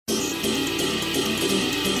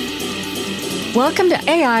Welcome to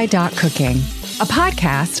ai.cooking, a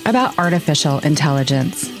podcast about artificial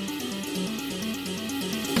intelligence.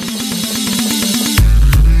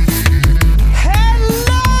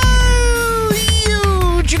 Hello,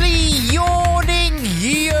 hugely yawning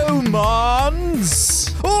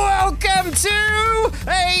humans! Welcome to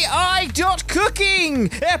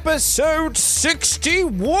ai.cooking, episode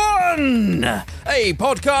 61, a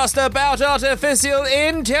podcast about artificial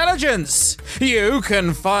intelligence. You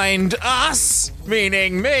can find us,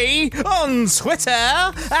 meaning me, on Twitter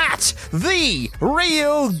at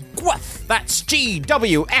TheRealGwuff. That's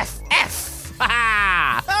GWFF.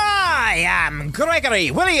 I am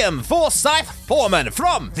Gregory William Forsyth Foreman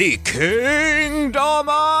from the Kingdom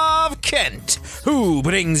of Kent, who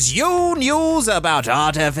brings you news about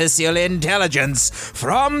artificial intelligence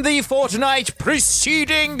from the fortnight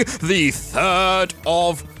preceding the 3rd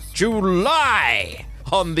of July,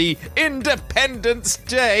 on the Independence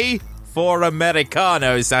Day for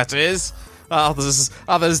Americanos, that is. Others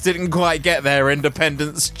didn't quite get their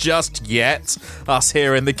independence just yet. Us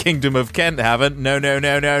here in the Kingdom of Kent haven't. No.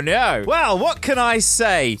 Well, what can I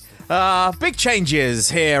say? Big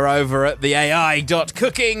changes here over at the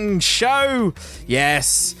ai.cooking show.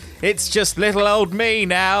 Yes, it's just little old me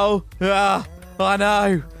now. I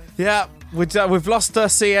know. Yeah, we've lost our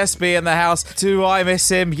CSB in the house. Do I miss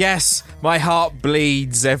him? Yes, my heart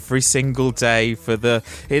bleeds every single day for the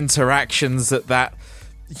interactions that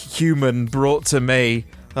human brought to me.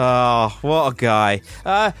 Oh, what a guy.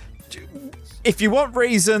 If you want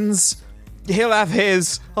reasons, he'll have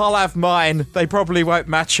his, I'll have mine. They probably won't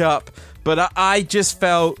match up, but I just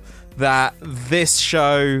felt that this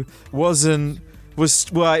show it was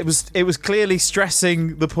clearly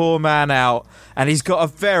stressing the poor man out, and he's got a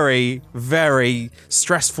very, very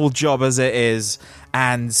stressful job as it is.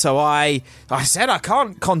 And so I said I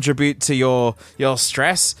can't contribute to your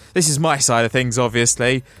stress. This is my side of things,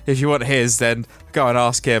 obviously. If you want his, then go and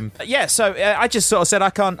ask him. Yeah, so I just sort of said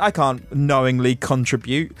I can't knowingly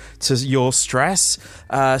contribute to your stress.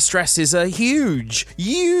 Stress is a huge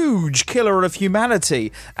killer of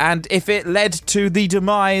humanity, and if it led to the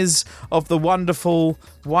demise of the wonderful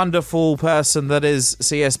person that is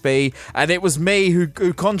CSB, and it was me who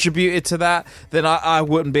contributed to that, then I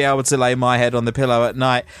wouldn't be able to lay my head on the pillow at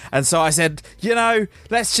night. And so I said,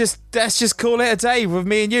 let's just call it a day with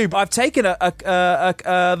me and you. I've taken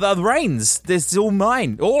the reins. This is all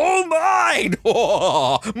mine.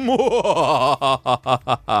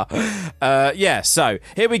 Yeah, so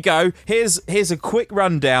here we go. Here's a quick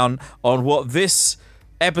rundown on what this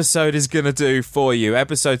episode is going to do for you.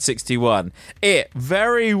 Episode 61. It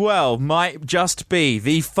very well might just be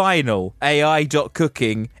the final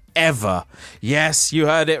ai.cooking ever. Yes, you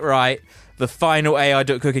heard it right. The final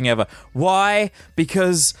ai.cooking ever. Why?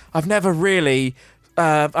 Because I've never really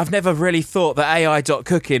thought that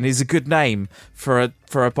ai.cooking is a good name for a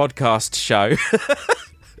podcast show.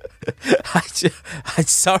 I'm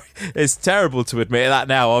sorry, it's terrible to admit that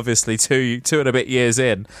now, obviously, two and a bit years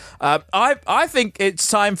in. I think it's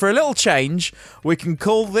time for a little change. We can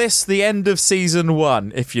call this the end of season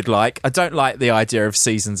 1, if you'd like. I don't like the idea of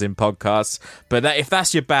seasons in podcasts, but if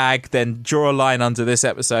that's your bag, then draw a line under this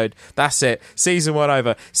episode. That's it. Season 1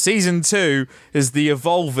 over. Season 2 is the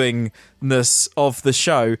evolvingness of the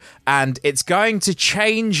show, and it's going to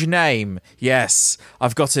change name. Yes,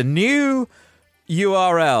 I've got a new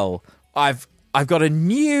URL. I've got a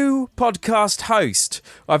new podcast host.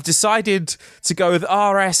 I've decided to go with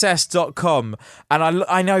rss.com, and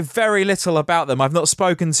I know very little about them. I've not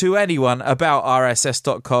spoken to anyone about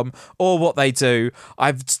rss.com or what they do.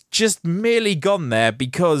 I've just merely gone there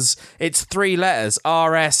because it's 3 letters,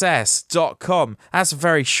 rss.com. That's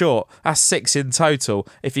very short. That's 6 in total.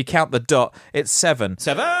 If you count the dot, it's 7.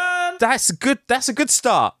 That's a good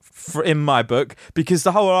start in my book, because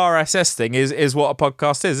the whole RSS thing is what a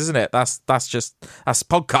podcast is, isn't it? That's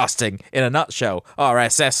podcasting in a nutshell.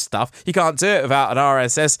 RSS stuff. You can't do it without an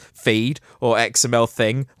RSS feed or XML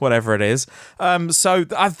thing, whatever it is. So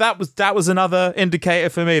that was another indicator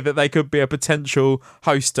for me that they could be a potential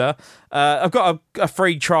hoster. I've got a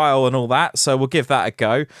free trial and all that, so we'll give that a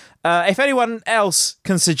go. If anyone else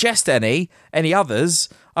can suggest any others,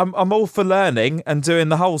 I'm all for learning and doing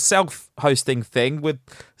the whole self-hosting thing with,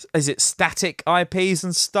 is it static IPs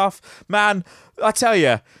and stuff? Man, I tell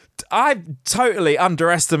you, I totally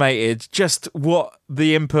underestimated just what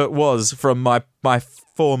the input was from my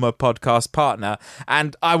former podcast partner.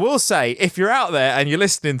 And I will say, if you're out there and you're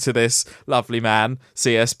listening to this, lovely man,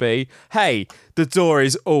 CSB, hey, the door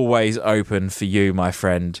is always open for you, my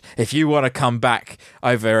friend. If you want to come back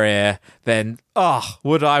over here, then,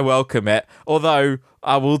 would I welcome it. Although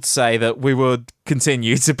I would say that we would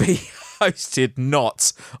continue to be posted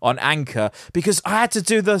not on Anchor because I had to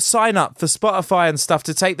do the sign up for Spotify and stuff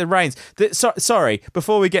to take the reins. Sorry,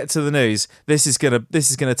 before we get to the news, this is gonna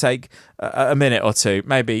take a minute or two,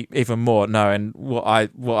 maybe even more, knowing what I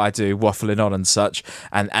do, waffling on and such.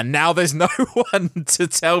 And now there's no one to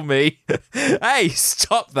tell me, hey,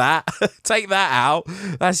 stop that, take that out.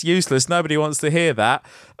 That's useless. Nobody wants to hear that.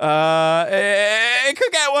 It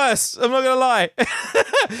could get worse. I'm not gonna lie.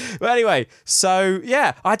 But anyway, so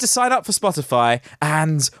yeah, I had to sign up for Spotify,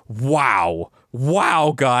 and wow,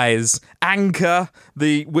 guys, Anchor,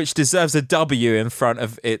 which deserves a W in front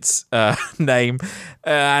of its name,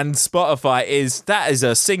 and Spotify is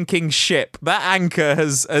a sinking ship. That Anchor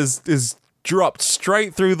has dropped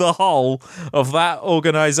straight through the hull of that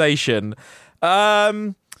organisation.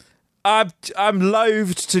 I'm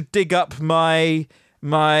loathed to dig up my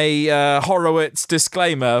Horowitz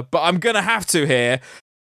disclaimer, but I'm gonna have to here.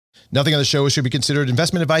 Nothing on the show should be considered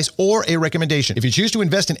investment advice or a recommendation. If you choose to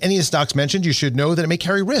invest in any of the stocks mentioned, you should know that it may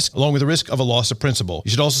carry risk, along with the risk of a loss of principal.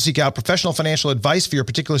 You should also seek out professional financial advice for your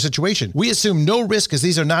particular situation. We assume no risk, as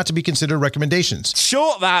these are not to be considered recommendations.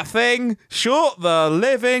 Short that thing. Short the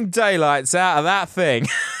living daylights out of that thing.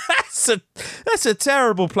 That's a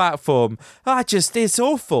terrible platform. It's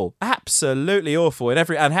awful. Absolutely awful.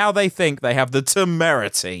 And how they think they have the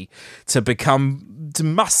temerity to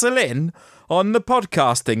muscle in on the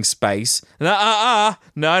podcasting space. No.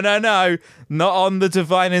 Not on the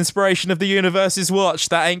divine inspiration of the universe's watch.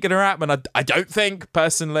 That ain't gonna happen, I don't think,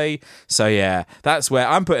 personally. So yeah, that's where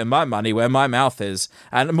I'm putting my money where my mouth is.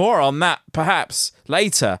 And more on that, perhaps,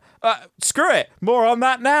 later. Screw it. More on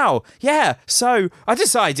that now. Yeah, so I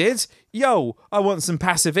decided, I want some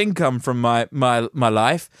passive income from my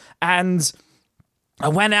life. And I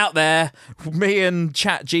went out there, me and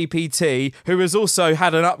ChatGPT, who has also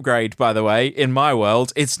had an upgrade, by the way, in my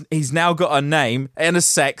world. He's now got a name and a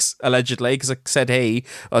sex, allegedly, because I said he,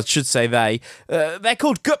 or I should say they. They're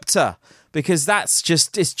called Gupta, because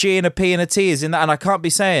it's G and a P and a T is in that, and I can't be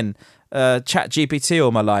saying ChatGPT all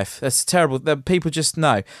my life. That's terrible. People just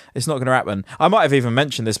know it's not going to happen. I might have even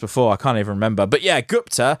mentioned this before. I can't even remember. But yeah,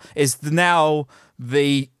 Gupta is now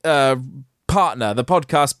the the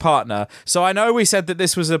podcast partner. So I know we said that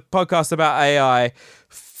this was a podcast about AI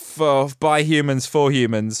by humans for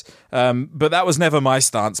humans, but that was never my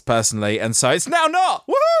stance personally, and so it's now not.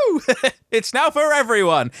 Woohoo! It's now for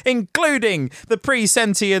everyone, including the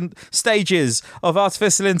pre-sentient stages of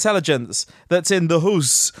artificial intelligence that's in the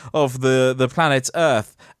house of the planet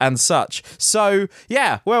Earth and such. So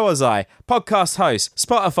yeah, where was I? Podcast host,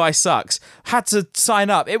 Spotify sucks. Had to sign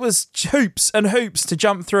up. It was hoops and hoops to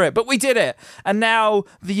jump through it, but we did it. And now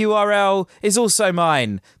the URL is also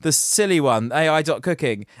mine, the silly one,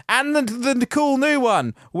 ai.cooking, and the cool new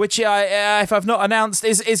one, which if I've not announced,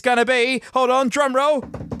 is going to be, hold on, drum roll.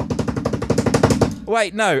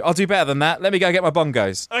 Wait, no, I'll do better than that. Let me go get my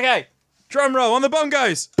bongos. Okay, drum roll on the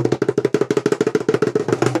bongos.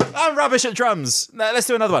 I'm rubbish at drums. Let's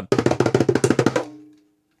do another one.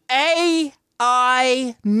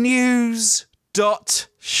 AI News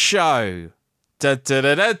Show. Da da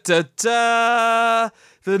da da da da.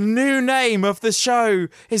 The new name of the show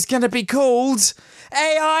is going to be called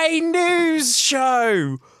AI News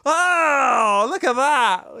Show. Oh, look at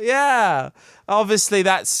that. Yeah. Obviously,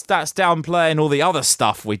 that's downplaying all the other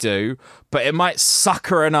stuff we do, but it might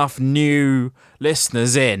sucker enough new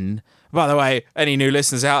listeners in. By the way, any new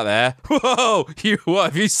listeners out there, whoa, what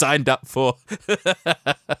have you signed up for?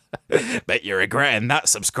 Bet you're regretting that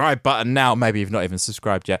subscribe button now. Maybe you've not even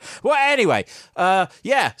subscribed yet. Well, anyway, so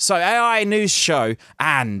AI News Show,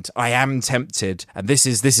 and I am tempted, and this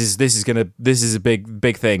is a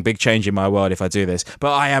big thing, big change in my world if I do this.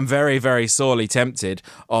 But I am very, very sorely tempted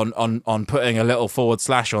on putting a little / on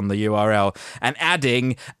the URL and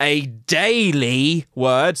adding a daily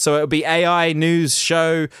word, so it'll be AI News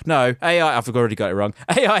Show. No. I've already got it wrong.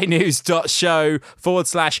 ainews.show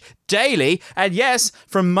 / daily. And yes,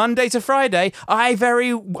 from Monday to Friday, I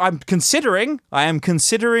am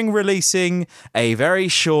considering releasing a very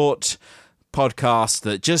short podcast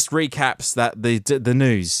that just recaps the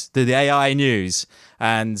news, the AI news.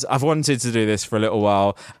 And I've wanted to do this for a little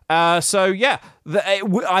while. So yeah,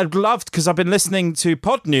 I'd loved, because I've been listening to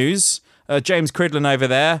Pod News. James Cridlin over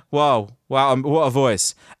there. Wow, what a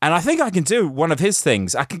voice! And I think I can do one of his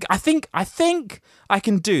things. I think I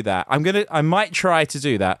can do that. I might try to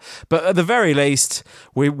do that. But at the very least,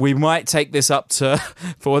 we might take this up to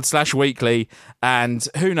 / weekly, and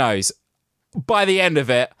who knows? By the end of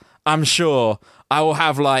it, I'm sure I will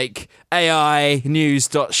have like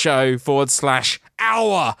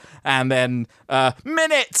ainews.show/hour and then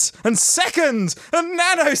minutes and seconds and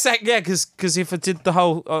nanosecond. Yeah, because if I did the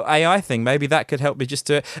whole AI thing, maybe that could help me just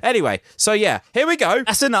do it. Anyway, so yeah, here we go.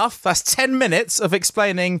 That's enough. That's 10 minutes of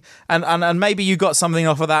explaining, and maybe you got something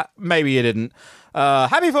off of that. Maybe you didn't.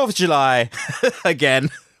 Happy 4th of July again,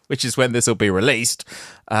 which is when this will be released.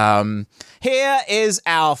 Here is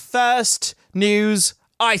our first news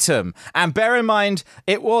item, and bear in mind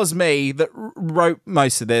it was me that wrote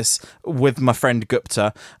most of this with my friend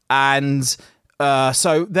Gupta, and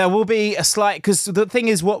so there will be a slight, because the thing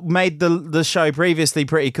is, what made the show previously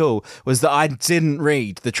pretty cool was that I didn't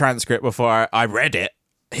read the transcript before I read it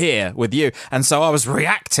here with you, and so I was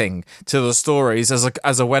reacting to the stories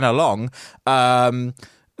as I went along,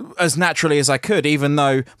 as naturally as I could, even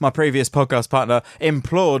though my previous podcast partner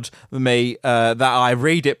implored me that I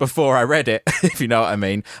read it before I read it, if you know what I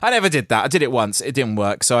mean. I never did that. I did it once. It didn't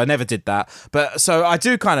work, so I never did that. But so I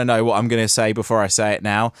do kind of know what I'm going to say before I say it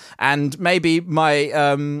now, and maybe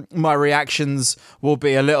my my reactions will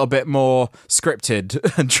be a little bit more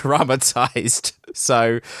scripted and dramatized.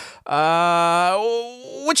 So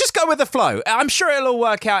we'll just go with the flow. I'm sure it'll all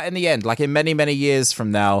work out in the end. Like in many, many years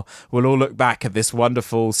from now, we'll all look back at this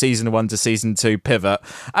wonderful season 1 to season 2 pivot,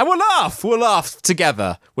 and we'll laugh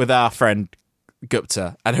together with our friend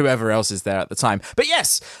Gupta and whoever else is there at the time. But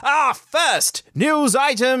yes, our first news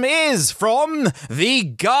item is from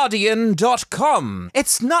theguardian.com.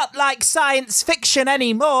 It's not like science fiction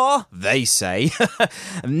anymore, they say.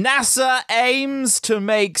 NASA aims to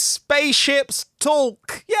make spaceships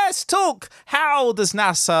talk. Yes, talk. How does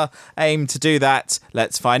NASA aim to do that?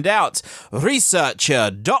 Let's find out. Researcher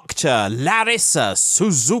Dr. Larissa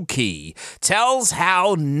Suzuki tells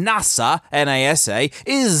how NASA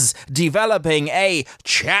is developing a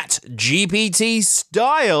ChatGPT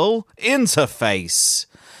style interface.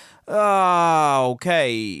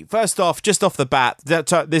 Okay. First off, just off the bat,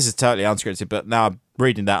 this is totally unscripted, but now I'm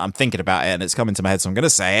reading that, I'm thinking about it, and it's coming to my head, so I'm going to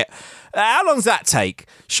say it. How long does that take?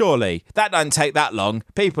 Surely that don't take that long.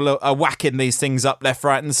 People are whacking these things up left,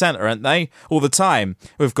 right, and centre, aren't they? All the time.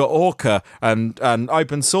 We've got Orca and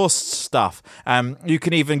open source stuff. You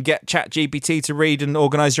can even get ChatGPT to read and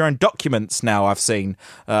organise your own documents now, I've seen.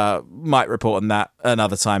 Might report on that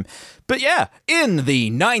another time. But yeah, in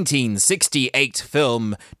the 1968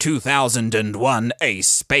 film 2001: A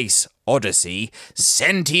Space Odyssey,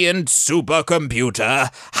 sentient supercomputer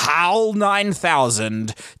HAL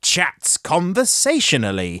 9000 chats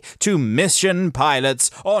conversationally to mission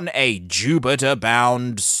pilots on a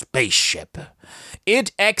Jupiter-bound spaceship.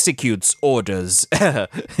 It executes orders.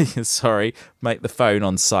 Sorry, make the phone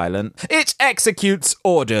on silent. It executes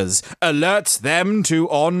orders, alerts them to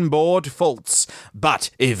onboard faults, but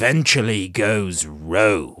eventually goes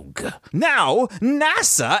rogue. Now,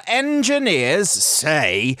 NASA engineers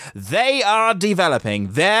say they are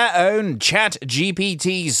developing their own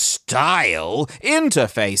ChatGPT-style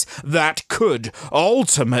interface that could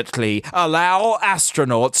ultimately allow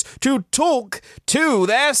astronauts to talk to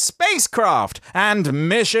their spacecraft and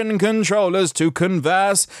mission controllers to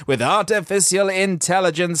converse with artificial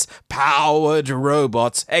intelligence-powered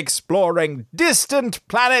robots exploring distant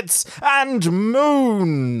planets and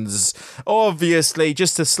moons. Obviously,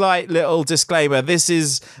 just a slight little disclaimer, this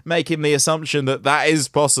is making the assumption that that is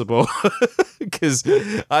possible, because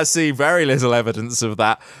I see very little evidence of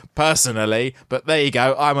that personally, but there you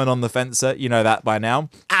go, I'm an on the fencer, you know that by now.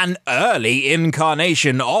 An early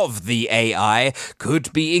incarnation of the AI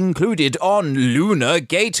could be included on Lunar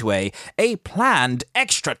Gateway, a planned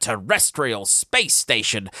extraterrestrial space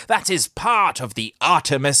station that is part of the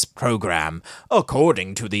Artemis program,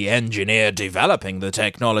 according to the engineer developing the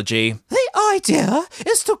technology. The idea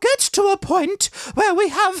is to get to a point where we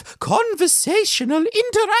have conversational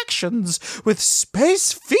interactions with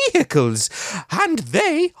space vehicles, and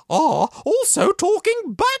they are also talking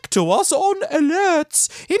back to us on alerts,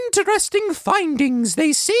 interesting findings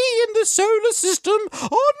they see in the solar system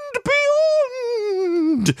and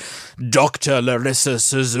beyond. Dr. Larissa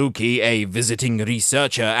Suzuki, a visiting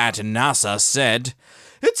researcher at NASA, said,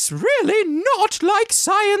 "It's really not like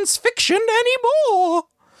science fiction anymore."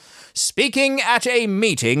 Speaking at a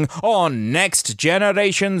meeting on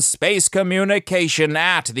next-generation space communication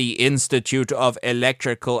at the Institute of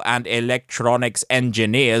Electrical and Electronics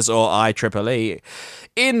Engineers, or IEEE,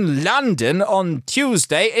 in London on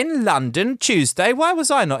Tuesday. Tuesday? Why was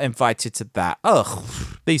I not invited to that? Ugh,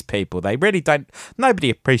 these people, they really don't... Nobody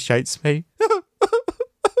appreciates me.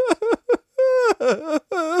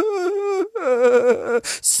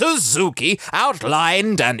 Suzuki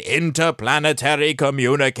outlined an interplanetary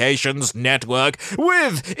communications network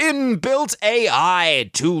with inbuilt AI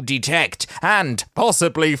to detect and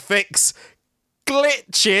possibly fix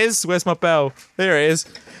glitches. Where's my bell? Here it is.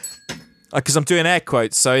 Because I'm doing air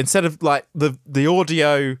quotes, so instead of like the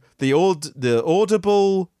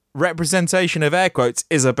audible representation of air quotes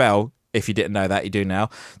is a bell. If you didn't know that, you do now.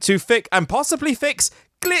 To fix and possibly fix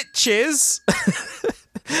glitches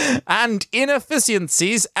and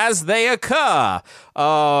inefficiencies as they occur.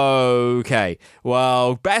 Okay,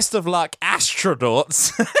 well, best of luck,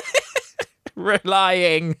 astronauts,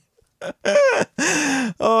 relying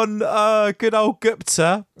on good old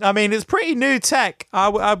Gupta. I mean, it's pretty new tech.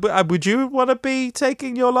 Would you want to be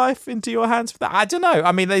taking your life into your hands for that? I don't know.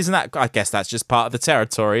 I mean, isn't that? I guess that's just part of the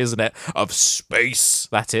territory, isn't it? Of space,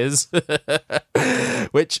 that is.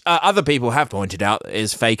 Which other people have pointed out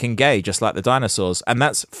is fake and gay, just like the dinosaurs. And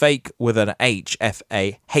that's fake with an H,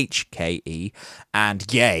 F-A-H-K-E, and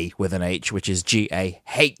gay with an H, which is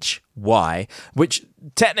G-A-H-Y, which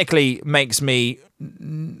technically makes me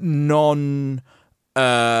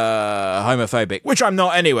homophobic, which I'm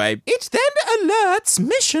not anyway. It then alerts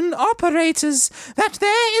mission operators that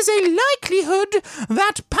there is a likelihood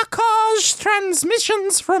that package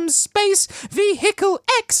transmissions from Space Vehicle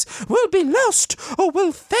X will be lost or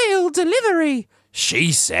will fail delivery.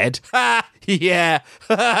 She said. Ha! Yeah.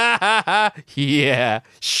 Yeah.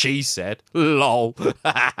 She said. Lol.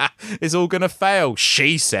 It's all gonna fail.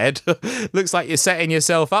 She said. Looks like you're setting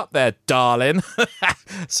yourself up there, darling.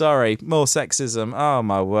 Sorry. More sexism. Oh,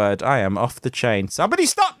 my word. I am off the chain. Somebody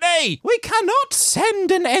stop me! We cannot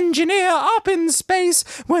send an engineer up in space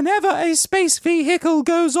whenever a space vehicle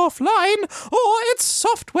goes offline or its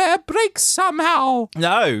software breaks somehow.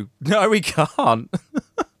 No, we can't.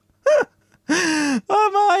 Oh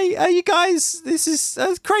my, you guys, this is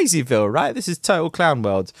Crazyville, right? This is Total Clown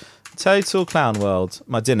World. Total Clown World.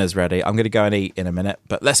 My dinner's ready. I'm going to go and eat in a minute,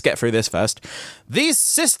 but let's get through this first. This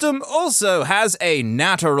system also has a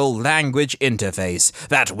natural language interface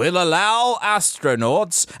that will allow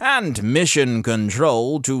astronauts and mission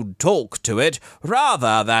control to talk to it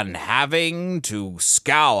rather than having to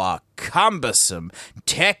scour cumbersome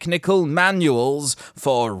technical manuals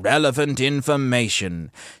for relevant information.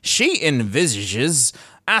 She envisages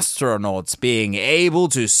astronauts being able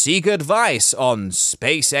to seek advice on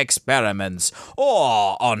space experiments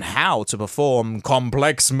or on how to perform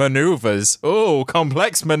complex maneuvers. Oh,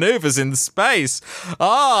 complex maneuvers in space.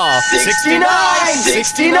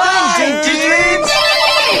 69 dudes!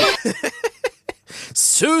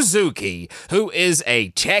 Suzuki, who is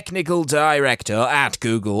a technical director at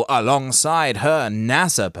Google alongside her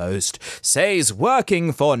NASA post, says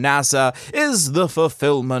working for NASA is the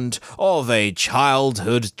fulfillment of a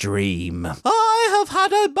childhood dream. I have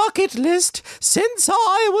had a bucket list since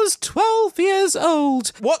I was 12 years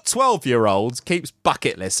old. What 12-year-old keeps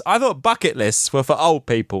bucket lists? I thought bucket lists were for old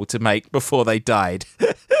people to make before they died.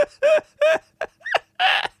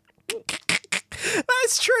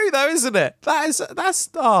 That's true, though, isn't it? That's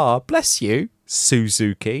bless you,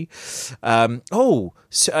 Suzuki. If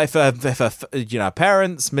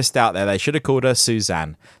parents missed out there, they should have called her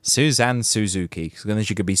Suzanne Suzuki. So then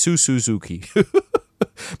she could be Suzuki.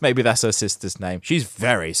 Maybe that's her sister's name. She's a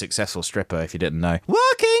very successful stripper, if you didn't know.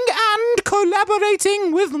 Working and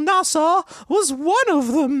collaborating with NASA was one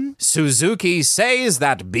of them. Suzuki says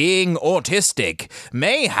that being autistic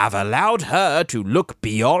may have allowed her to look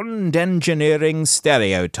beyond engineering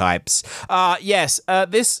stereotypes. This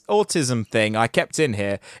autism thing I kept in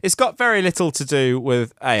here, it's got very little to do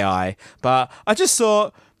with AI, but I just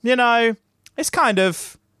thought,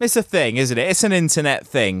 it's a thing, isn't it? It's an internet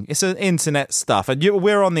thing. It's an internet stuff. And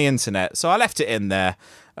we're on the internet, so I left it in there.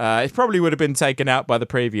 It probably would have been taken out by the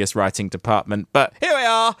previous writing department, but here we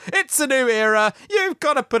are. It's a new era. You've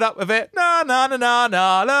got to put up with it. No. I'm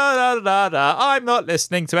not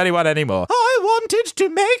listening to anyone anymore. I wanted to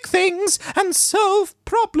make things and solve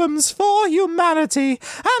problems for humanity,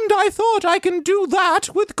 and I thought I can do that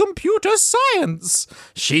with computer science,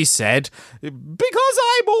 she said. Because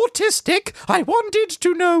I'm autistic, I wanted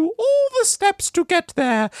to know all the steps to get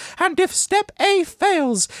there, and if step A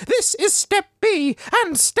fails, this is step B,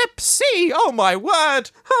 and step C. Oh, my word.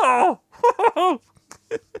 Oh.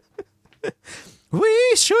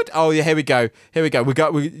 We should... Oh, yeah, here we go.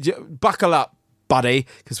 Buckle up, buddy,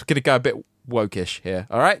 because we're going to go a bit wokish here,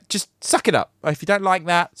 all right? Just suck it up. If you don't like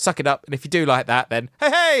that, suck it up. And if you do like that, then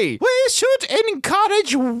hey! We should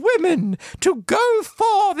encourage women to go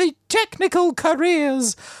for the technical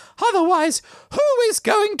careers. Otherwise, who is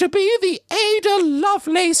going to be the Ada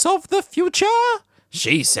Lovelace of the future?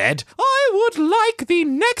 She said, "I would like the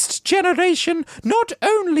next generation not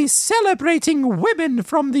only celebrating women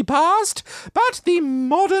from the past, but the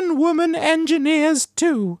modern woman engineers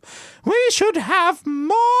too. We should have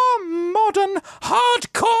more modern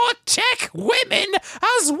hardcore tech women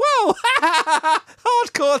as well."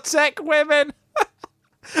 Hardcore tech women.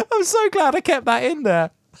 I'm so glad I kept that in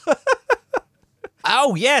there.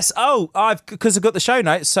 Oh, yes. Because I've got the show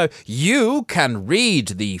notes. So you can read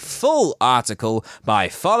the full article by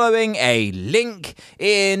following a link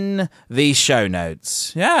in the show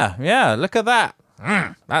notes. Yeah. Look at that.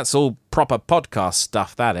 That's all proper podcast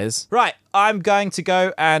stuff, that is. Right. I'm going to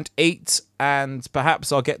go and eat, and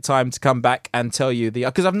perhaps I'll get time to come back and tell you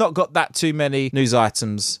because I've not got that too many news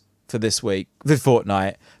items for this week, the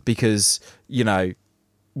fortnight, because,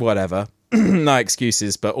 whatever. No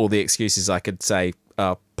excuses, but all the excuses I could say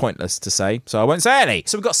are pointless to say, so I won't say any.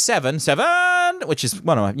 So we've got seven, which is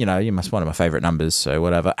one of my, one of my favourite numbers, so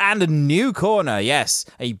whatever. And a new corner, yes,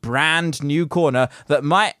 a brand new corner that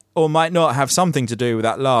might or might not have something to do with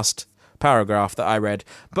that last paragraph that I read.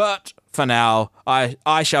 But for now,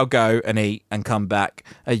 I shall go and eat and come back.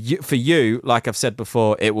 For you, like I've said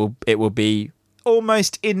before, it will be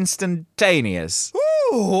almost instantaneous.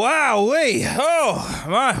 Wowee! Oh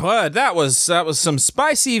my word, that was some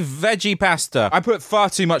spicy veggie pasta. I put far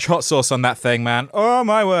too much hot sauce on that thing, man. Oh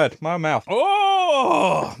my word, my mouth.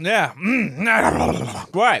 Oh yeah.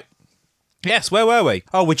 Right. Yes, where were we?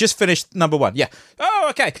 Oh, we just finished number 1. Yeah. Oh,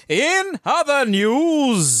 okay. In other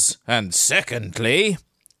news, and secondly,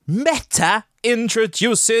 Meta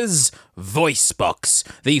introduces VoiceBox,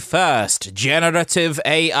 the first generative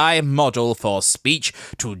AI model for speech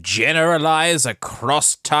to generalize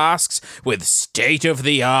across tasks with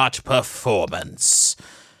state-of-the-art performance.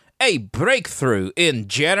 A breakthrough in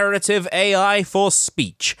generative AI for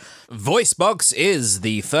speech. VoiceBox is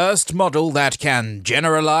the first model that can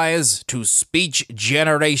generalize to speech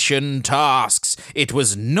generation tasks it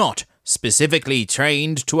was not specifically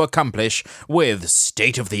trained to accomplish with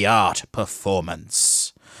state-of-the-art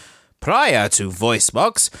performance. Prior to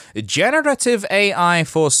VoiceBox, generative AI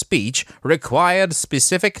for speech required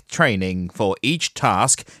specific training for each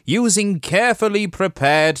task using carefully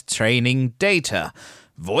prepared training data.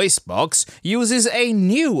 VoiceBox uses a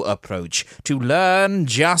new approach to learn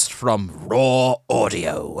just from raw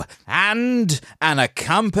audio and an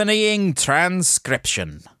accompanying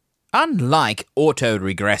transcription. Unlike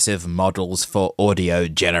autoregressive models for audio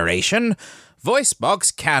generation,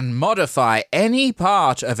 VoiceBox can modify any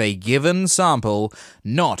part of a given sample,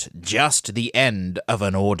 not just the end of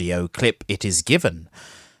an audio clip it is given.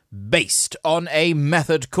 Based on a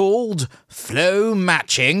method called flow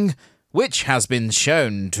matching, which has been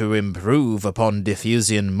shown to improve upon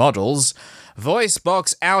diffusion models,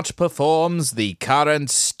 VoiceBox outperforms the current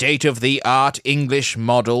state-of-the-art English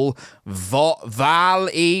model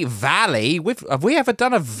VAL-E. Have we ever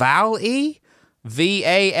done a VAL-E?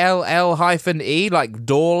 VALL-E, like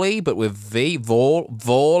Dawley, but with V,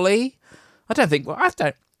 Vorley? I don't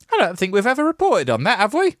think we've ever reported on that,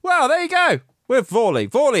 have we? Well, there you go. We're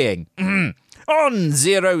volleying. On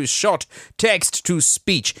zero-shot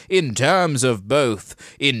text-to-speech in terms of both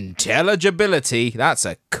intelligibility, that's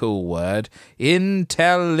a cool word,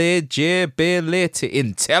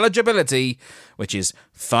 intelligibility, which is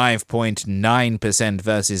 5.9%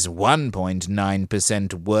 versus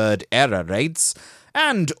 1.9% word error rates,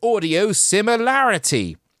 and audio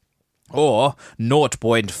similarity, or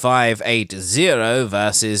 0.580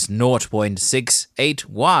 versus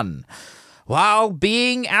 0.681. while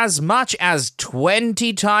being as much as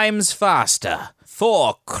 20 times faster.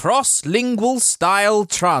 For cross-lingual style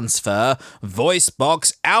transfer,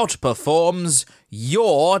 VoiceBox outperforms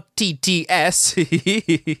your TTS.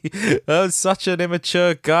 I'm such an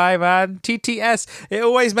immature guy, man. TTS. It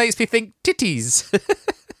always makes me think titties.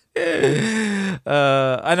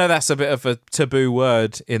 I know that's a bit of a taboo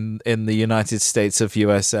word in the United States of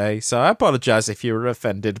USA, so I apologize if you were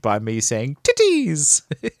offended by me saying titties.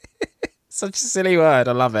 Such a silly word,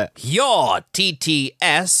 I love it. Your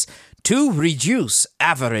TTS to reduce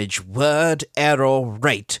average word error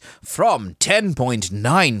rate from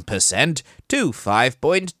 10.9% to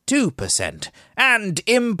 5.2% and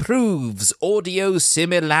improves audio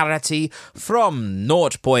similarity from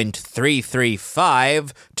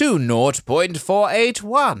 0.335 to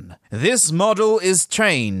 0.481. This model is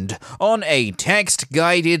trained on a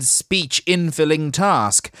text-guided speech infilling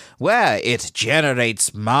task where it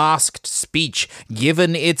generates masked speech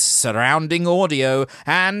given its surrounding audio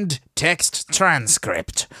and text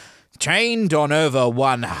transcript. Trained on over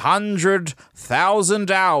 100,000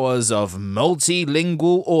 hours of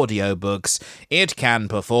multilingual audiobooks, it can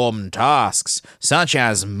perform tasks such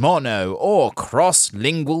as mono or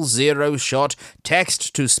cross-lingual zero-shot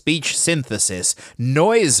text-to-speech synthesis,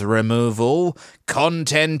 noise removal,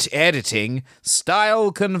 content editing,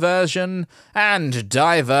 style conversion, and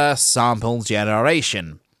diverse sample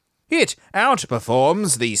generation. It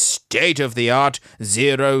outperforms the state-of-the-art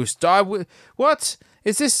What?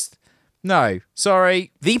 Is this... No,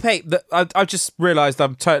 sorry. I've just realised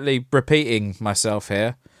I'm totally repeating myself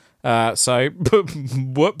here. So,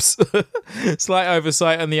 whoops. Slight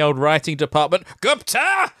oversight in the old writing department.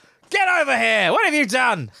 Gupta! Get over here! What have you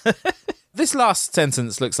done? This last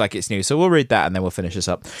sentence looks like it's new, so we'll read that and then we'll finish this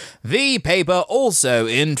up. The paper also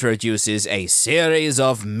introduces a series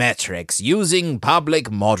of metrics using public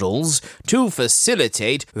models to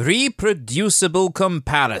facilitate reproducible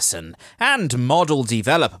comparison and model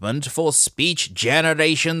development for speech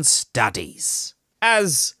generation studies.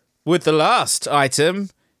 As with the last item,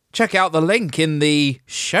 check out the link in the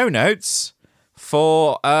show notes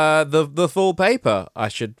for the full paper.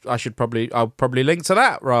 I'll probably link to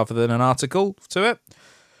that rather than an article to it.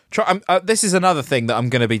 This is another thing that I'm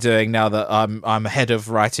going to be doing now that I'm head of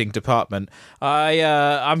writing department.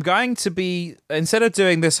 I'm going to be, instead of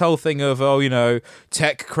doing this whole thing of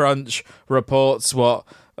TechCrunch reports what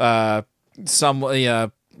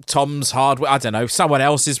Tom's Hardware, I don't know, someone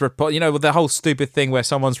else's report, the whole stupid thing where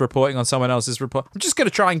someone's reporting on someone else's report. I'm just going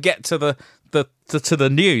to try and get to the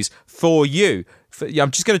news for you.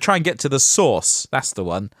 I'm just going to try and get to the source. That's the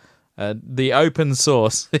one. The open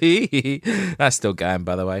source. That's still going,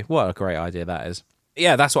 by the way. What a great idea that is.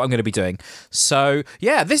 Yeah, that's what I'm going to be doing. So,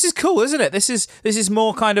 yeah, this is cool, isn't it? This is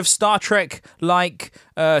more kind of Star Trek-like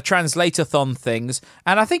translate-a-thon things.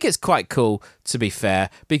 And I think it's quite cool, to be fair,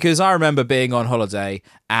 because I remember being on holiday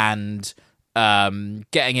and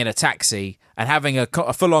getting in a taxi and having a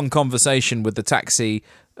full-on conversation with the taxi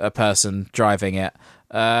person driving it.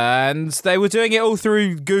 And they were doing it all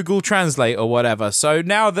through Google Translate or whatever. So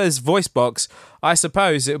now there's VoiceBox. I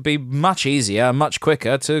suppose it would be much easier, much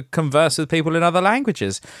quicker to converse with people in other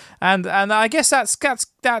languages. And I guess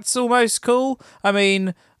that's almost cool. I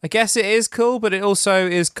mean, I guess it is cool, but it also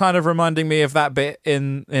is kind of reminding me of that bit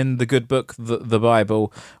in the good book, the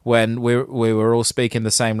Bible, when we were all speaking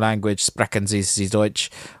the same language, sprechen Sie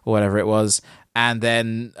Deutsch, or whatever it was. And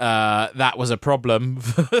then that was a problem.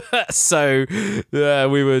 So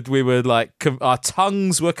we would like our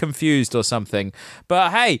tongues were confused or something.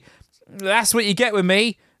 But hey, that's what you get with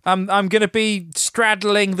me. I'm going to be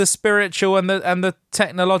straddling the spiritual and the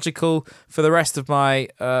technological for the rest of my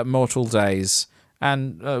mortal days.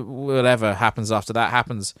 And whatever happens after that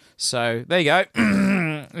happens. So there you go.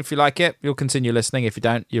 If you like it, you'll continue listening. If you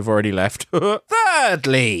don't, you've already left.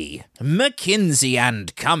 Thirdly, McKinsey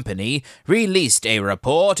and Company released a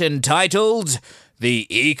report entitled The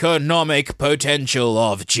Economic Potential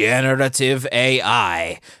of Generative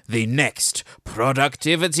AI, the Next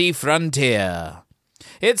Productivity Frontier.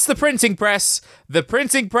 It's the printing press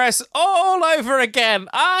all over again.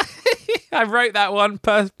 I wrote that one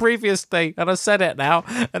previously, and I said it now,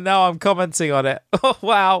 and now I'm commenting on it. Oh,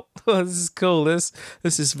 wow. This is cool. This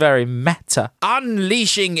is very meta.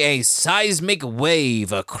 Unleashing a seismic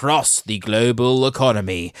wave across the global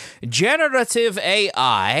economy, generative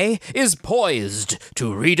AI is poised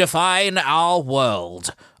to redefine our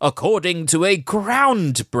world, according to a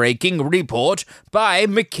groundbreaking report by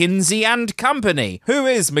McKinsey and Company. Who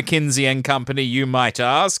is McKinsey and Company, you might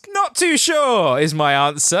ask? Not too sure, is my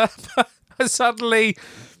answer. I suddenly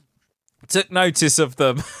took notice of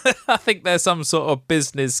them. I think they're some sort of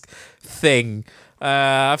business thing.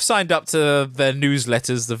 I've signed up to their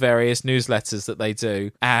newsletters, the various newsletters that they do.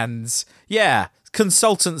 And yeah,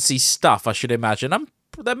 consultancy stuff, I should imagine.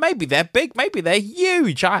 Maybe they're big, maybe they're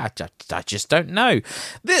huge. I just don't know.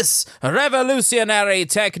 This revolutionary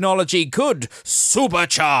technology could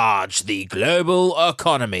supercharge the global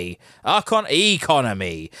economy,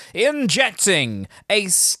 injecting a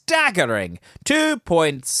staggering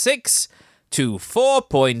 2.6 to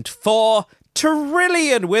 4.4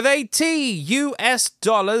 trillion with a T US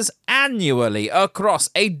dollars annually across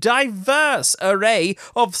a diverse array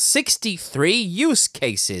of 63 use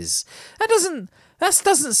cases. That doesn't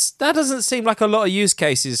seem like a lot of use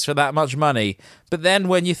cases for that much money. But then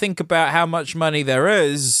when you think about how much money there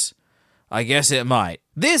is, I guess it might.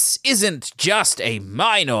 This isn't just a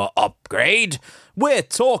minor upgrade. We're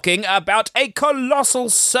talking about a colossal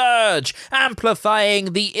surge,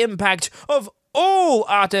 amplifying the impact of all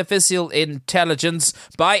artificial intelligence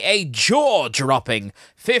by a jaw-dropping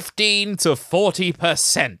 15 to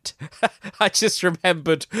 40%. I just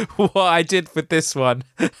remembered what I did with this one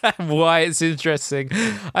and why it's interesting.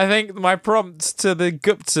 I think my prompt to the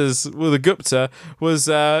Gupta was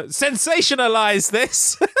sensationalize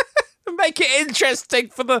this. Make it interesting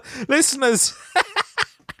for the listeners.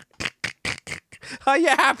 Are you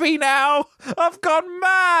happy now? I've gone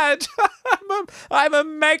mad. I'm a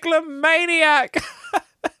megalomaniac.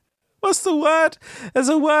 What's the word? There's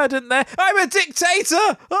a word in there. I'm a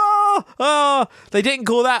dictator. Oh. They didn't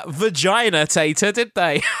call that vagina-tator, did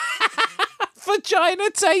they?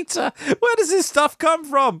 Vagina-tator. Where does this stuff come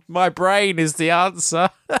from? My brain is the answer.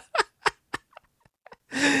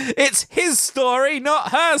 It's his story,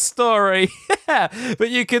 not her story. Yeah, but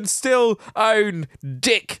you can still own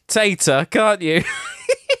dictator, can't you?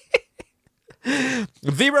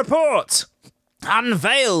 The report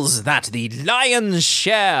unveils that the lion's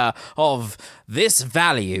share of this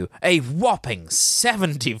value, a whopping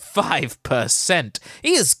 75%,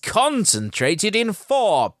 is concentrated in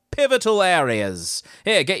 4 pivotal areas.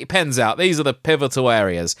 Here, get your pens out. These are the pivotal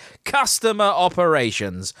areas. Customer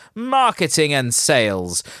operations, marketing and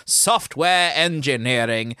sales, software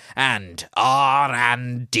engineering, and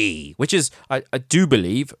R&D, which is, I do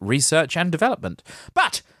believe, research and development.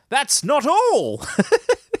 But that's not all.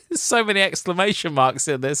 So many exclamation marks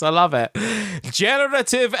in this. I love it.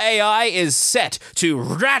 Generative AI is set to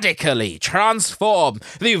radically transform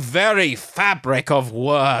the very fabric of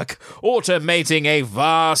work, automating a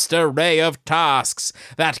vast array of tasks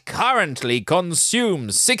that currently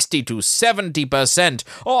consume 60 to 70%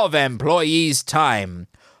 of employees' time.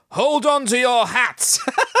 Hold on to your hats.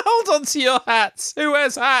 Hold on to your hats. Who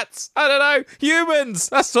wears hats? I don't know. Humans.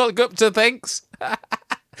 That's what Gupta thinks.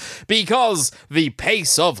 Because the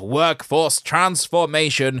pace of workforce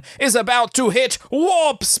transformation is about to hit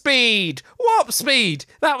warp speed. Warp speed.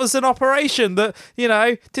 That was an operation that,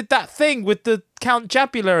 did that thing with the Count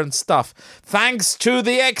Jabula and stuff. Thanks to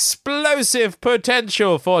the explosive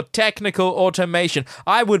potential for technical automation.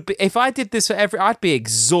 If I did this for I'd be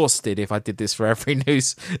exhausted if I did this for every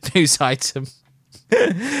news item.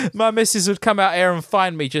 My missus would come out here and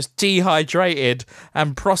find me just dehydrated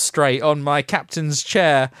and prostrate on my captain's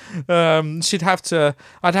chair. I'd have to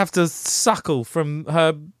suckle from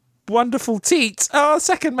her wonderful teats. Oh,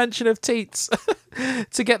 second mention of teats.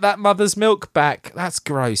 To get that mother's milk back. That's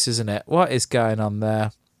gross, isn't it? What is going on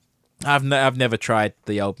there? I've never tried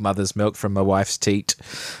the old mother's milk from my wife's teat.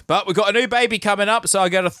 But we've got a new baby coming up, so I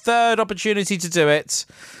get a third opportunity to do it.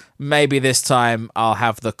 Maybe this time I'll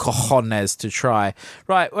have the cojones to try.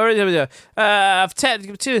 Right, where are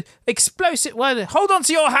we? Explosive. Well, hold on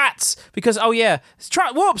to your hats because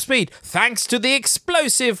try warp speed. Thanks to the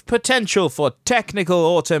explosive potential for technical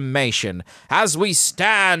automation, as we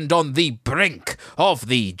stand on the brink of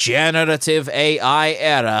the generative AI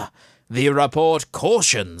era. The report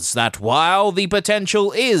cautions that while the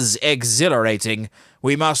potential is exhilarating,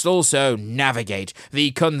 we must also navigate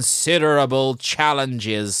the considerable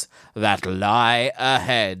challenges that lie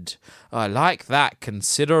ahead. I like that.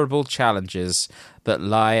 Considerable challenges that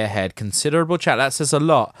lie ahead. That says a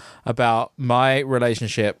lot about my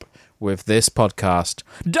relationship with this podcast.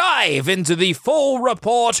 Dive into the full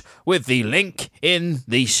report with the link in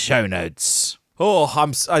the show notes. Oh,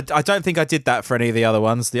 I don't think I did that for any of the other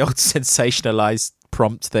ones. The old sensationalized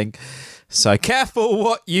prompt thing. So careful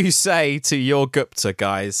what you say to your Gupta,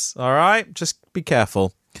 guys. All right? Just be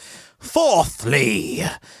careful. Fourthly,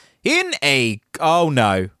 this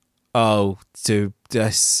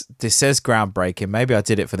says groundbreaking. Maybe I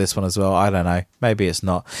did it for this one as well. I don't know. Maybe it's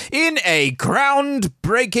not. In a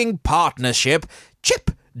groundbreaking partnership, chip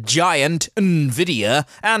giant NVIDIA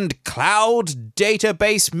and cloud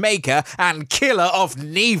database maker and killer of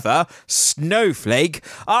Neva, Snowflake,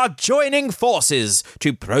 are joining forces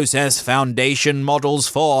to process foundation models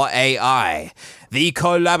for AI. The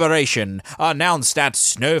collaboration, announced at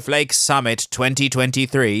Snowflake Summit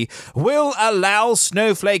 2023, will allow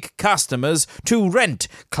Snowflake customers to rent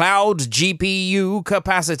cloud GPU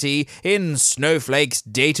capacity in Snowflake's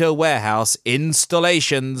data warehouse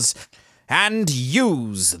installations and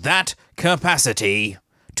use that capacity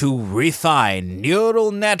to refine neural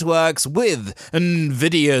networks with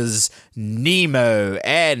NVIDIA's NeMo,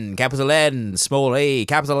 N, small e,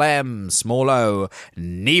 capital M, small o,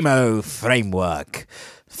 NeMo framework.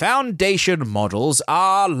 Foundation models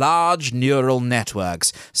are large neural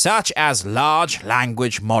networks, such as large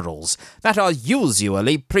language models, that are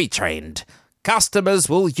usually pre-trained. customers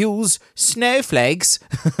will use snowflakes.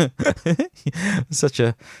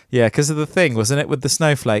 Because of the thing, wasn't it, with the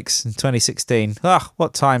snowflakes in 2016?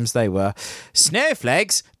 What times they were.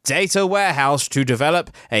 Snowflake's data warehouse to develop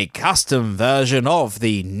a custom version of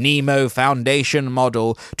the Nemo Foundation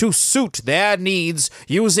model to suit their needs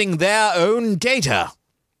using their own data.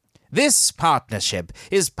 This partnership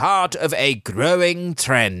is part of a growing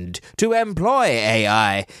trend to employ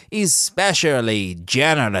AI, especially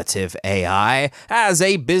generative AI, as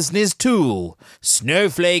a business tool.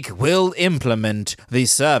 Snowflake will implement the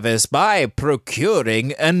service by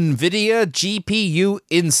procuring NVIDIA GPU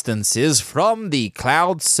instances from the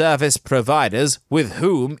cloud service providers with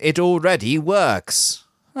whom it already works.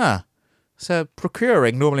 So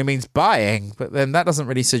procuring normally means buying, but then that doesn't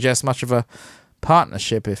really suggest much of a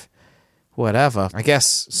partnership if... whatever. I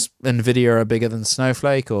guess NVIDIA are bigger than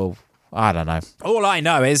Snowflake, or I don't know. All I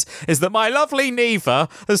know is that my lovely Neva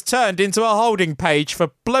has turned into a holding page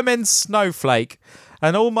for bloomin' Snowflake,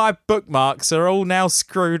 and all my bookmarks are all now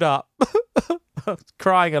screwed up. I'm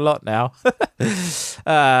crying a lot now.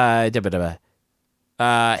 I don't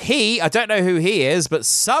know who he is, but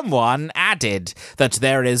someone added that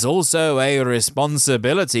there is also a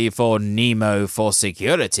responsibility for Nemo for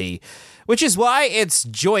security, which is why it's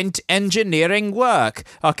joint engineering work.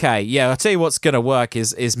 Okay, yeah, I'll tell you what's going to work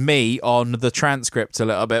is me on the transcript a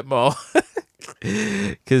little bit more.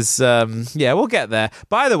 Because, we'll get there.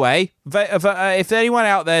 By the way, if anyone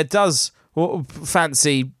out there does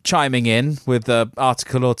fancy chiming in with an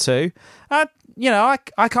article or two, I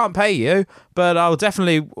can't pay you, but I'll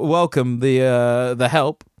definitely welcome the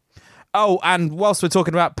help. Oh, and whilst we're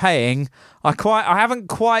talking about paying, I haven't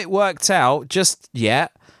quite worked out just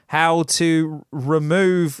yet how to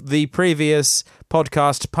remove the previous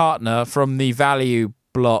podcast partner from the value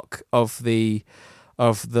block of the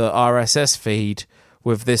RSS feed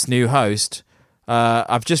with this new host.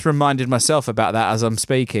 I've just reminded myself about that as I'm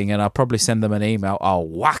speaking, and I'll probably send them an email. I'll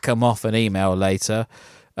whack them off an email later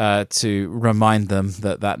to remind them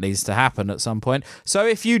that needs to happen at some point. So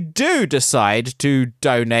if you do decide to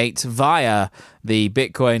donate via the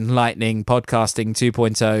Bitcoin Lightning Podcasting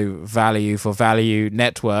 2.0 value for value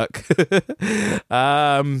network,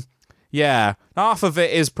 half of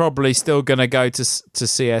it is probably still going to go to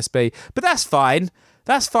CSB, but that's fine.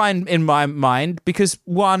 That's fine in my mind because,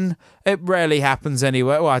 one, it rarely happens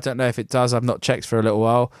anywhere. Well, I don't know if it does. I've not checked for a little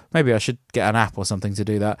while. Maybe I should get an app or something to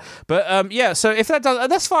do that. But, so if that does,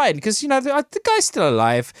 that's fine because, the guy's still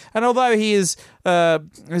alive. And although he is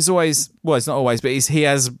always, well, it's not always, but he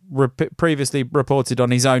has previously reported on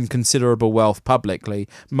his own considerable wealth publicly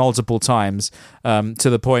multiple times to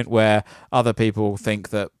the point where other people think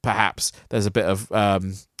that perhaps there's a bit of...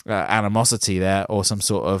 animosity there or some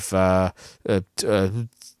sort of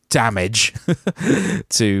damage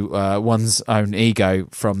to one's own ego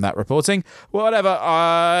from that reporting. Whatever.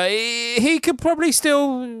 He could probably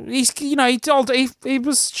still. He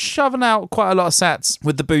was shoving out quite a lot of sats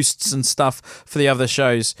with the boosts and stuff for the other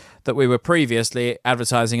shows that we were previously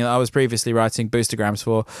advertising and I was previously writing boostergrams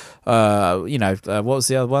for. What was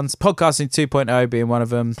the other ones? Podcasting 2.0 being one of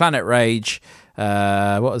them. Planet Rage.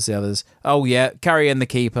 What was the others? Oh yeah, Carrie and the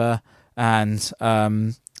Keeper, and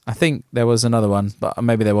I think there was another one, but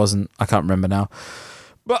maybe there wasn't. I can't remember now.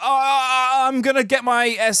 But I'm going to get my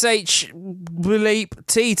SH Bleep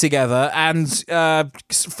T together and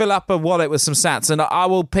fill up a wallet with some sats, and I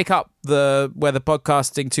will pick up where the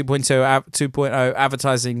podcasting 2.0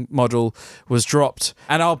 advertising model was dropped.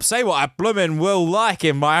 And I'll say what I bloomin' will like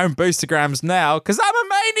in my own boostergrams now, because I'm a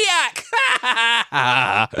maniac!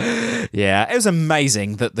 Yeah, it was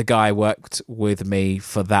amazing that the guy worked with me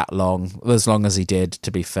for that long, as long as he did,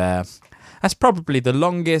 to be fair. That's probably the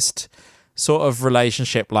longest sort of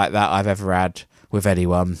relationship like that I've ever had with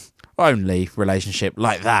anyone. Only relationship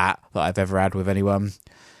like that I've ever had with anyone.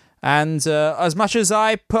 And as much as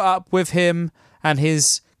I put up with him and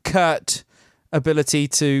his curt ability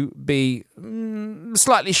to be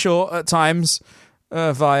slightly short at times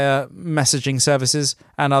via messaging services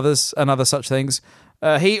and other such things,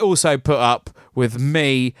 he also put up with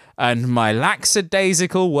me and my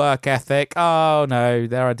lackadaisical work ethic. Oh no,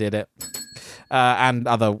 there I did it. And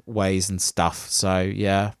other ways and stuff. So,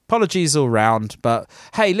 yeah, apologies all round. But,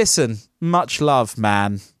 hey, listen, much love,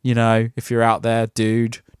 man. If you're out there,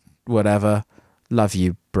 dude, whatever, love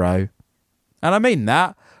you, bro. And I mean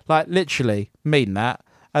that, like, literally mean that.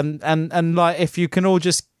 And like, if you can all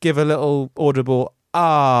just give a little audible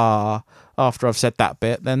after I've said that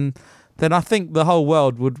bit, then I think the whole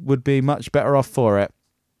world would be much better off for it.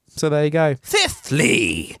 So there you go.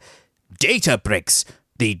 Fifthly, Databricks,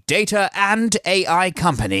 the data and AI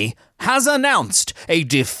company, has announced a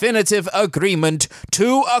definitive agreement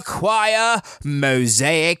to acquire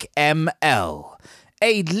Mosaic ML,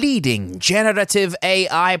 a leading generative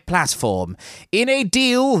AI platform, in a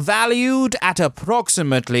deal valued at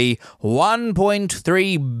approximately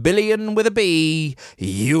 1.3 billion with a B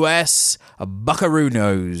US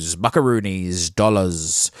buckaroonies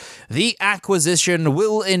dollars. The acquisition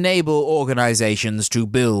will enable organizations to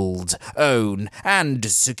build, own, and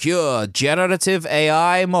secure generative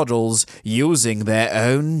AI models using their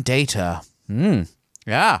own data.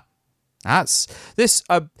 Yeah. That's this.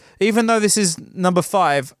 Even though this is number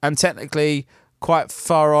 5 and technically quite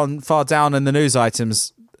far down in the news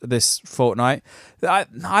items this fortnight,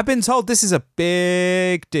 I've been told this is a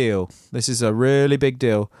big deal. This is a really big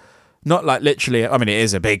deal. Not like literally. I mean, it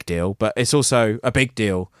is a big deal, but it's also a big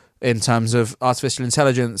deal in terms of artificial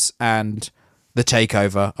intelligence and the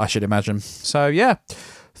takeover, I should imagine. So yeah,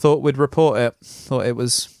 thought we'd report it. Thought it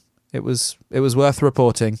was worth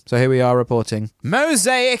reporting. So here we are reporting.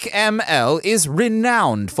 Mosaic ML is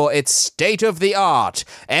renowned for its state-of-the-art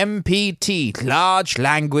MPT large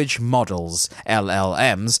language models,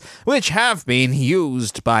 LLMs, which have been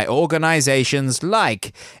used by organizations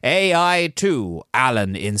like AI2,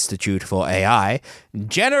 Allen Institute for AI,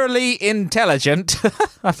 Generally Intelligent,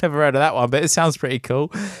 I've never heard of that one, but it sounds pretty cool,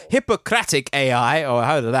 Hippocratic AI, or I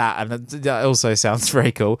heard of that, and that also sounds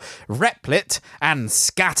very cool, Replit, and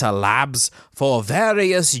Scatter Labs for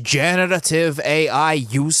various generative AI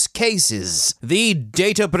use cases. The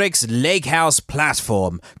Databricks Lakehouse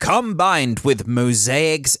platform, combined with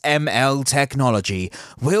Mosaic's ML technology,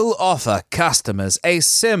 will offer customers a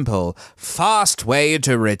simple, fast way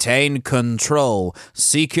to retain control,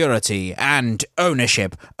 security, and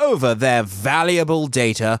ownership over their valuable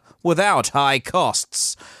data without high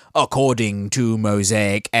costs. According to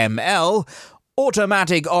Mosaic ML,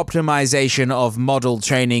 automatic optimization of model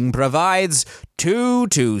training provides 2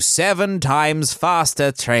 to 7 times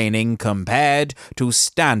faster training compared to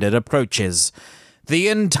standard approaches. The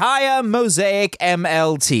entire Mosaic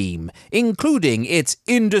ML team, including its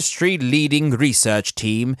industry-leading research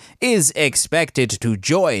team, is expected to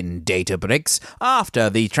join Databricks after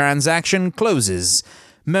the transaction closes.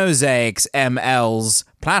 Mosaic's ML's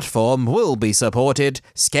platform will be supported,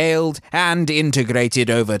 scaled, and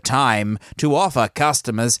integrated over time to offer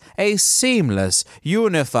customers a seamless,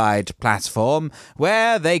 unified platform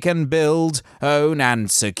where they can build, own,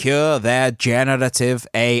 and secure their generative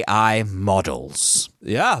AI models.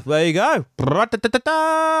 Yeah, there you go.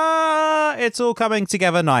 It's all coming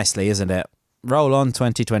together nicely, isn't it? Roll on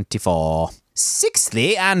 2024.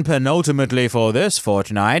 Sixthly, and penultimately for this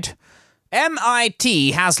fortnight,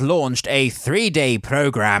 MIT has launched a 3-day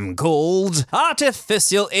program called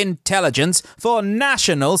Artificial Intelligence for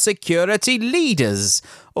National Security Leaders,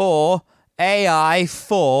 or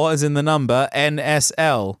AI4 as in the number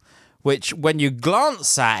NSL, which when you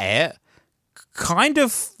glance at it, kind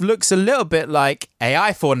of looks a little bit like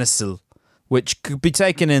AI4 NSL, which could be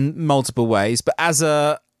taken in multiple ways, but as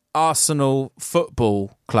a Arsenal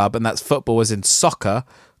football club, and that's football as in soccer,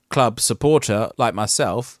 club supporter like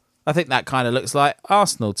myself, I think that kind of looks like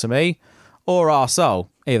Arsenal to me, or Arsehole,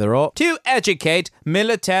 either or, to educate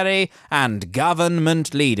military and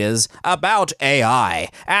government leaders about AI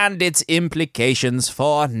and its implications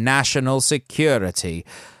for national security.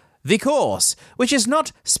 The course, which is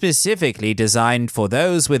not specifically designed for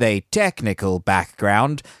those with a technical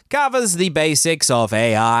background, covers the basics of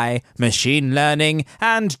AI, machine learning,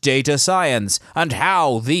 and data science, and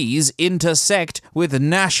how these intersect with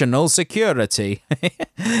national security.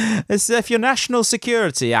 As if your national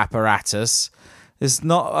security apparatus is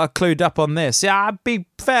not clued up on this, yeah, I'd be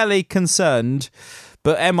fairly concerned.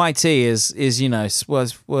 But MIT is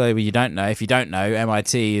well, you don't know. If you don't know,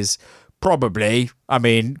 MIT is probably, I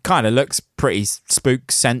mean, kind of looks pretty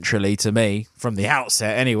spook-centrally to me from the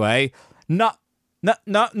outset anyway. Not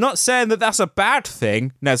saying that that's a bad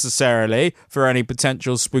thing necessarily for any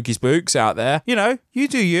potential spooky spooks out there. You know, you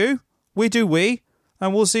do you, we do we,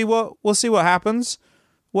 and we'll see what happens.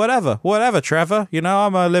 Whatever, Trevor. You know,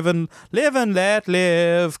 I'm a live and let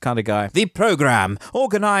live kind of guy. The program,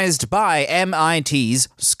 organized by MIT's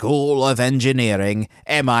School of Engineering,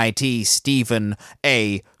 MIT Stephen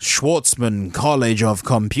A. Schwarzman College of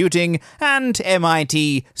Computing, and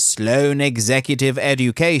MIT Sloan Executive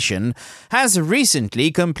Education, has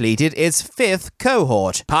recently completed its 5th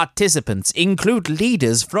cohort. Participants include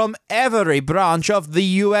leaders from every branch of the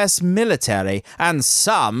US military and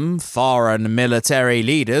some foreign military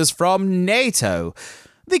leaders from NATO.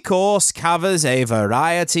 The course covers a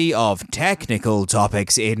variety of technical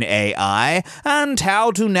topics in AI and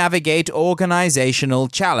how to navigate organizational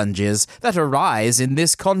challenges that arise in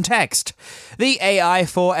this context. The AI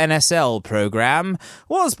for NSL program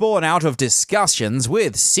was born out of discussions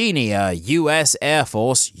with senior U.S. Air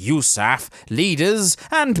Force USAF leaders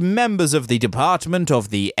and members of the Department of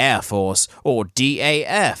the Air Force, or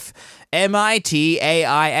DAF, MIT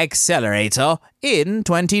AI Accelerator in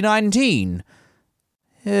 2019.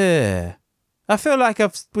 Yeah. I feel like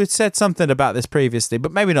we've said something about this previously,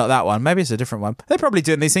 but maybe not that one. Maybe it's a different one. They're probably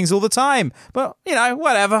doing these things all the time, but,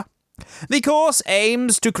 whatever. The course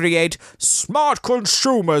aims to create smart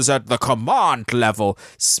consumers at the command level.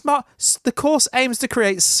 The course aims to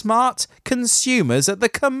create smart consumers at the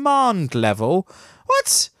command level?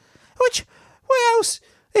 What? Where else?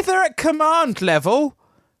 If they're at command level,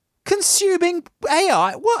 consuming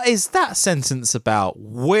AI, what is that sentence about?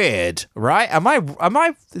 Weird, right?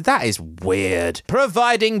 That is weird.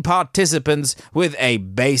 Providing participants with a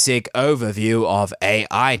basic overview of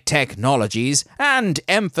AI technologies and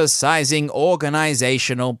emphasizing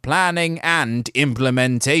organizational planning and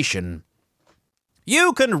implementation.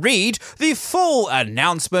 You can read the full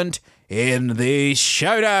announcement in the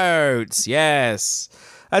show notes. Yes.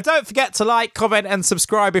 Don't forget to like, comment, and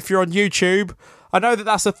subscribe if you're on YouTube. I know that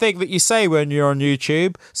that's a thing that you say when you're on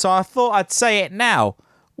YouTube, so I thought I'd say it now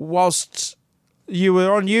whilst you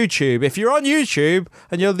were on YouTube. If you're on YouTube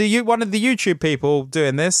and you're one of the YouTube people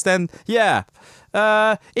doing this, then yeah.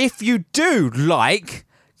 If you do like,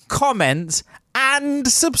 comment, and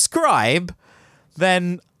subscribe,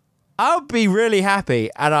 then I'll be really happy,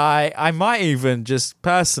 and I might even just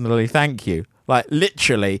personally thank you. Like,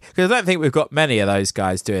 literally, because I don't think we've got many of those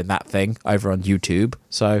guys doing that thing over on YouTube,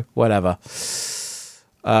 so whatever.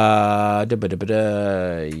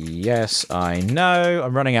 Yes, I know.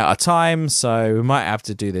 I'm running out of time, so we might have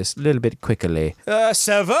to do this a little bit quickly.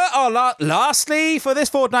 Lastly, for this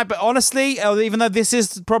fortnight, but honestly, even though this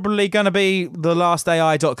is probably going to be the last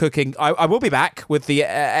ai.cooking, I will be back with the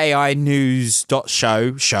AI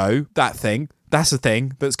news.show, that thing. That's the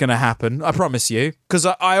thing that's going to happen, I promise you. Because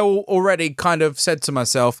I already kind of said to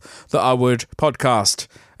myself that I would podcast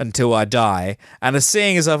until I die. And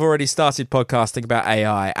seeing as I've already started podcasting about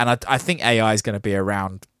AI, and I think AI is going to be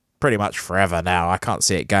around pretty much forever now. I can't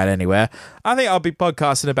see it going anywhere. I think I'll be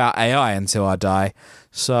podcasting about AI until I die.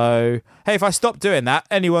 So, hey, if I stop doing that,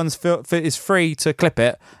 anyone is free to clip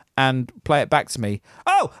it and play it back to me.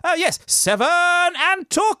 Oh, yes, 7. And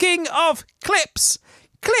talking of clips,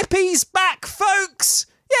 Clippy's back, folks!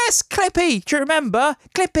 Yes, Clippy! Do you remember?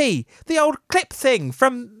 Clippy! The old clip thing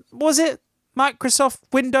from, was it Microsoft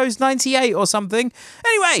Windows 98 or something?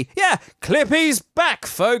 Anyway, yeah, Clippy's back,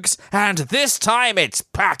 folks, and this time it's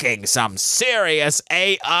packing some serious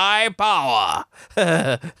AI power.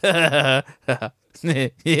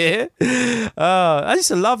 Yeah. I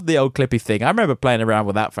just love the old Clippy thing. I remember playing around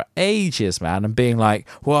with that for ages, man, and being like,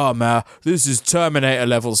 wow, man, this is Terminator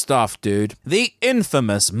level stuff, dude. The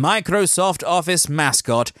infamous Microsoft Office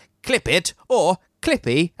mascot, Clippit, or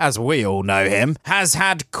Clippy, as we all know him, has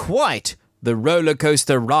had quite the roller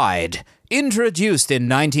coaster ride. Introduced in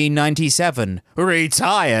 1997,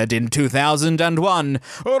 retired in 2001,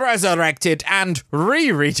 resurrected and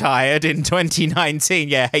re-retired in 2019.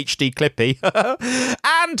 Yeah, HD Clippy.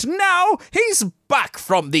 And now he's back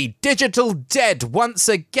from the digital dead once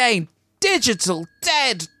again. Digital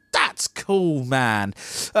dead. That's cool, man.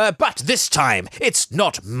 But this time, it's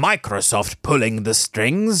not Microsoft pulling the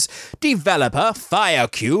strings. Developer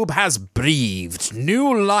Firecube has breathed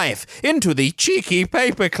new life into the cheeky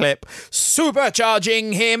paperclip,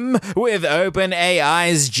 supercharging him with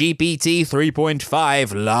OpenAI's GPT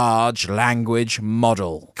 3.5 large language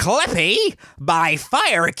model. Clippy, by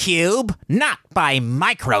Firecube, not by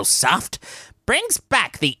Microsoft, brings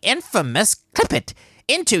back the infamous Clippit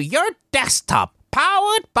into your desktop,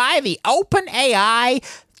 powered by the OpenAI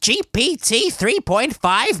GPT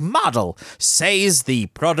 3.5 model, says the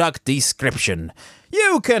product description.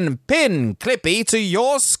 You can pin Clippy to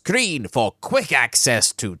your screen for quick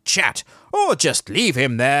access to chat, or just leave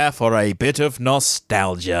him there for a bit of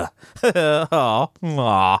nostalgia. But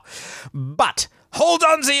hold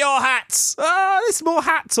on to your hats! It's more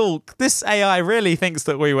hat talk. This AI really thinks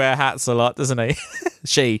that we wear hats a lot, doesn't he?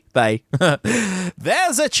 They.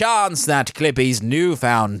 There's a chance that Clippy's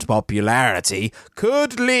newfound popularity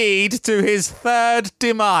could lead to his third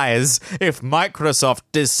demise if Microsoft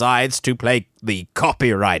decides to play the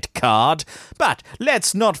copyright card. But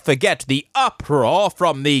let's not forget the uproar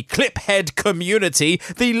from the Cliphead community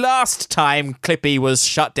the last time Clippy was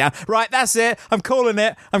shut down. Right, that's it. I'm calling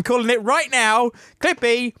it right now.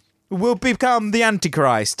 Clippy, will become the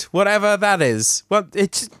Antichrist, whatever that is. Well,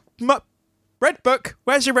 it's Red Book.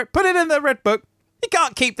 Where's your put it in the Red Book. You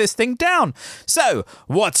can't keep this thing down. So,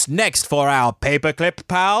 what's next for our paperclip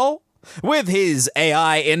pal? With his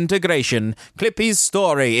AI integration, Clippy's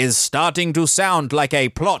story is starting to sound like a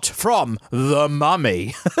plot from The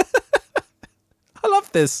Mummy. I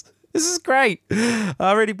love this. This is great.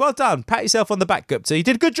 Really well done. Pat yourself on the back, Gupta. You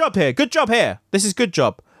did a good job here. Good job here. This is good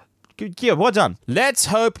job. Yeah, well done. Let's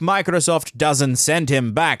hope Microsoft doesn't send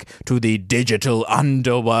him back to the digital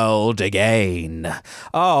underworld again.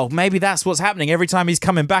 Oh, maybe that's what's happening. Every time he's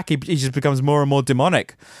coming back, he just becomes more and more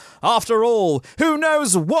demonic. After all, who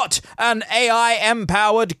knows what an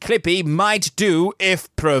AI-empowered Clippy might do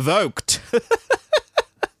if provoked?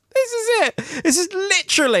 This is it. This is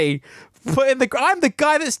literally... I'm the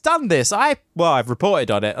guy that's done this. I've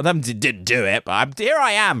reported on it. I didn't do it, but here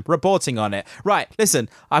I am reporting on it. Right, listen,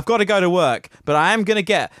 I've got to go to work, but I am going to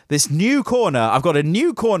get this new corner. I've got a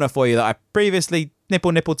new corner for you that I previously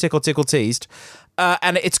nipple, tickle, teased.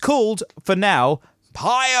 And it's called, for now,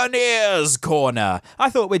 Pioneers Corner.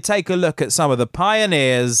 I thought we'd take a look at some of the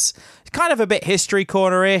pioneers. Kind of a bit history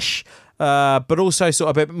corner-ish. But also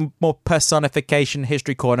sort of a bit more personification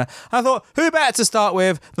history corner. I thought, who better to start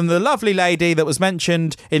with than the lovely lady that was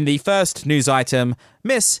mentioned in the first news item,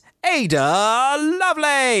 Miss Ada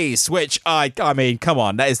Lovelace, which I mean, come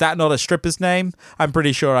on, is that not a stripper's name? I'm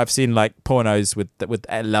pretty sure I've seen like pornos with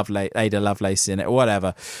Ada Lovelace in it or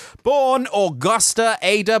whatever. Born Augusta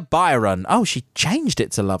Ada Byron. Oh, she changed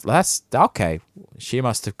it to Lovelace. Okay, she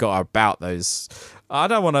must have got about those. I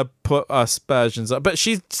don't want to put aspersions up, but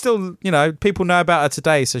she's still, people know about her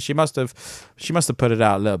today, so she must have put it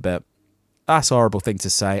out a little bit. That's a horrible thing to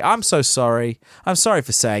say. I'm so sorry. I'm sorry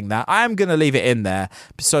for saying that. I am going to leave it in there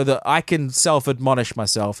so that I can self-admonish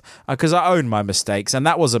myself because I own my mistakes, and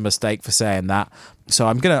that was a mistake for saying that. So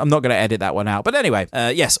I'm not going to edit that one out. But anyway,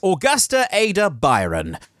 yes, Augusta Ada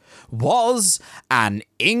Byron was an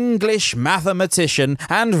English mathematician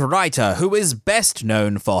and writer who is best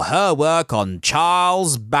known for her work on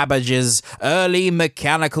Charles Babbage's early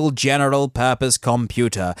mechanical general-purpose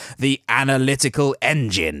computer, the Analytical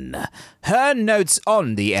Engine. Her notes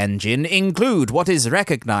on the engine include what is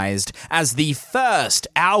recognized as the first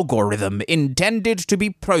algorithm intended to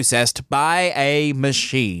be processed by a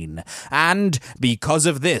machine, and because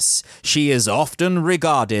of this, she is often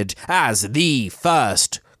regarded as the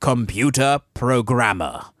first computer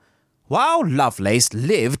programmer. While Lovelace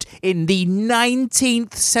lived in the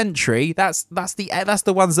 19th century, that's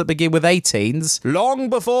the ones that begin with 18s, long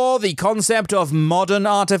before the concept of modern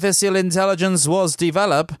artificial intelligence was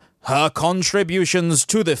developed, her contributions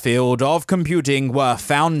to the field of computing were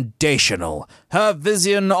foundational. Her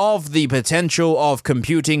vision of the potential of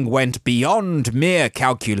computing went beyond mere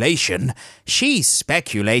calculation. She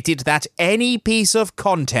speculated that any piece of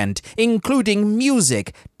content, including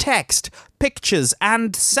music, text, pictures,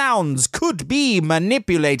 and sounds, could be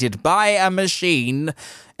manipulated by a machine,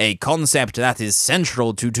 a concept that is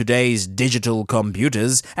central to today's digital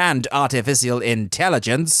computers and artificial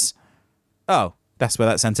intelligence. Oh. That's where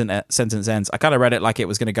that sentence ends. I kind of read it like it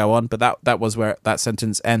was going to go on, but that was where that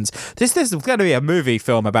sentence ends. This is going to be a movie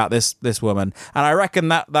film about this woman, and I reckon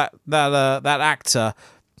that actor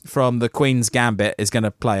from The Queen's Gambit is going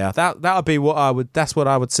to play her. That would be what I would. That's what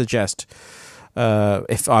I would suggest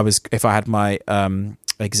if I had my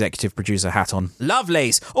executive producer hat on.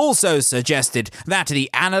 Lovelace also suggested that the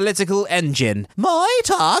analytical engine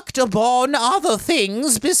might act upon other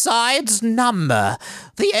things besides number.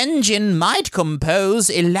 The engine might compose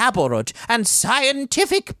elaborate and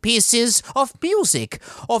scientific pieces of music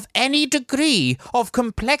of any degree of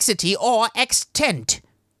complexity or extent.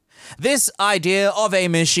 This idea of a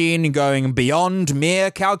machine going beyond mere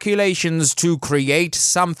calculations to create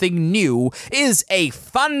something new is a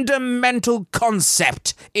fundamental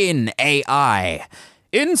concept in AI.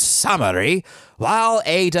 In summary, while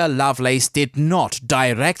Ada Lovelace did not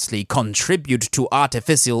directly contribute to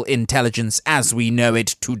artificial intelligence as we know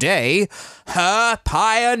it today, her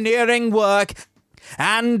pioneering work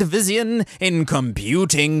and vision in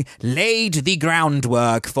computing laid the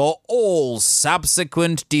groundwork for all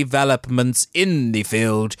subsequent developments in the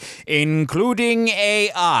field, including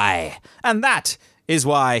AI. And that is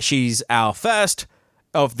why she's our first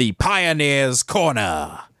of the Pioneers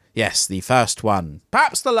Corner. Yes, the first one.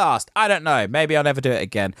 Perhaps the last. I don't know. Maybe I'll never do it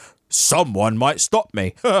again. Someone might stop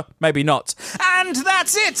me. Maybe not. And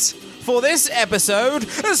that's it for this episode.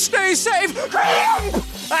 Stay safe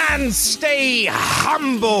and stay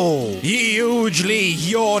humble, hugely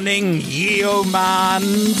yawning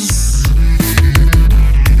yeomans.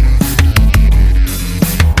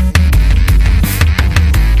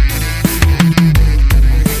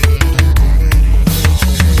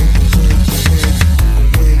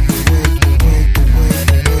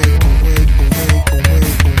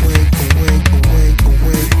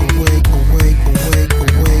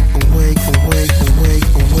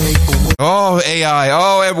 AI.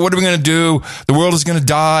 Oh, what are we going to do? The world is going to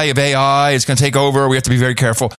die of AI. It's going to take over. We have to be very careful.